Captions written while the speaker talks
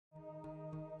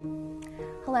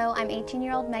Hello, I'm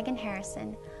 18-year-old Meghan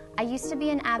Harrison. I used to be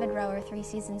an avid rower 3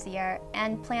 seasons a year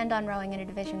and planned on rowing in a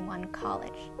Division I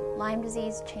college. Lyme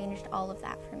disease changed all of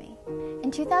that for me. In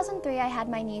 2003, I had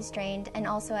my knees drained and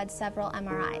also had several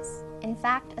MRIs. In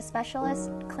fact, a specialist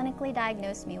clinically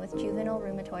diagnosed me with juvenile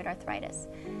rheumatoid arthritis,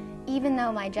 even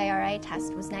though my JRA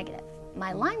test was negative.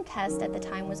 My Lyme test at the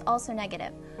time was also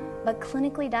negative, but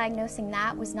clinically diagnosing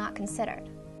that was not considered.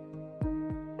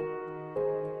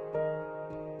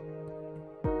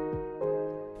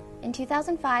 In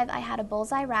 2005, I had a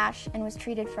bullseye rash and was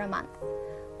treated for a month.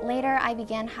 Later, I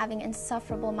began having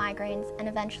insufferable migraines and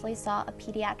eventually saw a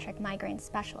pediatric migraine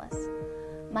specialist.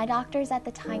 My doctors at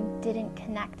the time didn't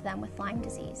connect them with Lyme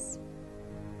disease.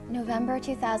 November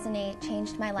 2008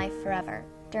 changed my life forever.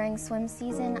 During swim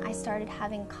season, I started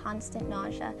having constant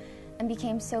nausea and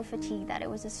became so fatigued that it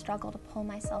was a struggle to pull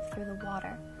myself through the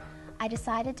water. I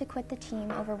decided to quit the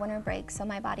team over winter break so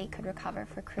my body could recover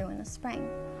for crew in the spring.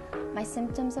 My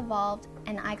symptoms evolved,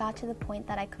 and I got to the point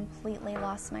that I completely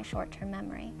lost my short-term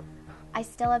memory. I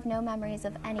still have no memories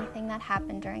of anything that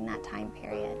happened during that time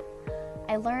period.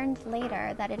 I learned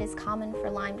later that it is common for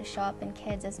Lyme to show up in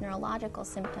kids as neurological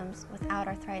symptoms without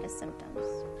arthritis symptoms.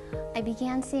 I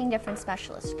began seeing different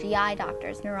specialists, GI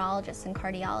doctors, neurologists, and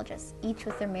cardiologists, each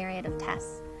with their myriad of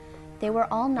tests. They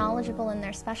were all knowledgeable in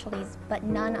their specialties, but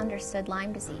none understood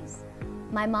Lyme disease.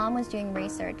 My mom was doing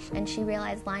research, and she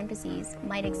realized Lyme disease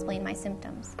might explain my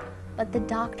symptoms. But the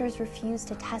doctors refused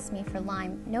to test me for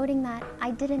Lyme, noting that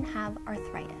I didn't have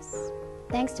arthritis.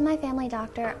 Thanks to my family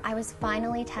doctor, I was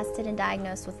finally tested and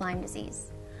diagnosed with Lyme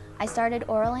disease. I started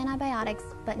oral antibiotics,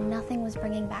 but nothing was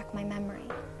bringing back my memory.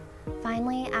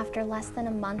 Finally, after less than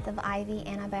a month of IV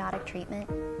antibiotic treatment,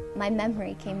 my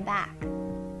memory came back.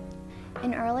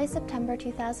 In early September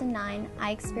 2009,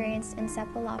 I experienced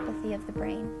encephalopathy of the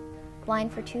brain.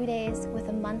 Blind for 2 days with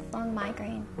a month-long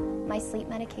migraine, my sleep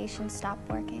medication stopped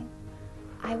working.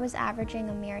 I was averaging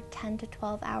a mere 10 to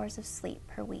 12 hours of sleep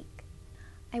per week.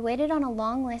 I waited on a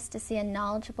long list to see a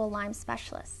knowledgeable Lyme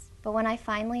specialist, but when I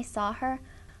finally saw her,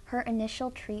 her initial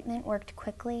treatment worked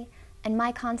quickly and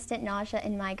my constant nausea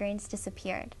and migraines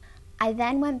disappeared. I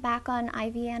then went back on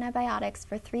IV antibiotics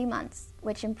for 3 months,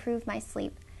 which improved my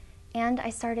sleep, and I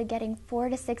started getting 4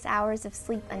 to 6 hours of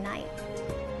sleep a night.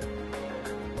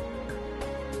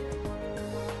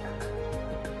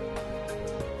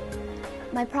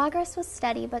 My progress was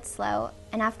steady but slow,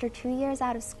 and after 2 years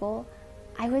out of school,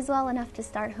 I was well enough to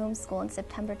start homeschool in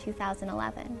September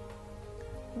 2011.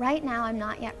 Right now I'm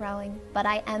not yet rowing, but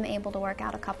I am able to work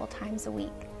out a couple times a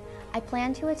week. I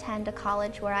plan to attend a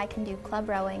college where I can do club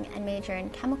rowing and major in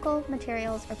chemical,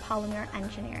 materials, or polymer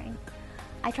engineering.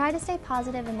 I try to stay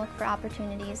positive and look for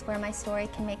opportunities where my story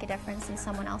can make a difference in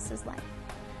someone else's life.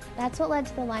 That's what led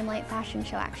to the Limelight fashion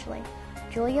show, actually.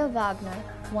 Julia Wagner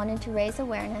wanted to raise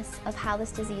awareness of how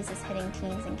this disease is hitting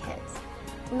teens and kids.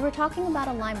 We were talking about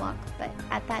a Lyme walk, but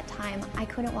at that time, I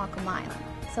couldn't walk a mile.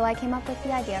 So I came up with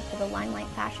the idea for the Limelight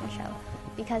fashion show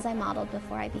because I modeled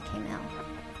before I became ill.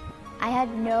 I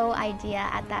had no idea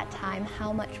at that time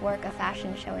how much work a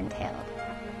fashion show entailed.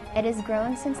 It has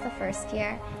grown since the first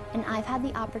year, and I've had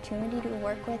the opportunity to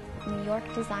work with New York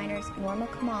designers Norma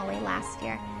Kamali last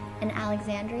year and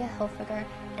Alexandria Hilfiger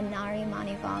and Nari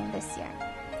Manivong this year.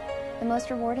 The most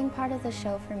rewarding part of the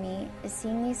show for me is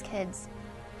seeing these kids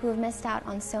who have missed out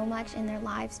on so much in their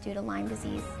lives due to Lyme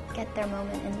disease get their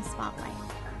moment in the spotlight.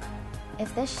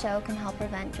 If this show can help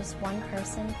prevent just one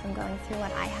person from going through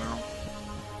what I have,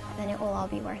 then it will all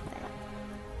be worth it.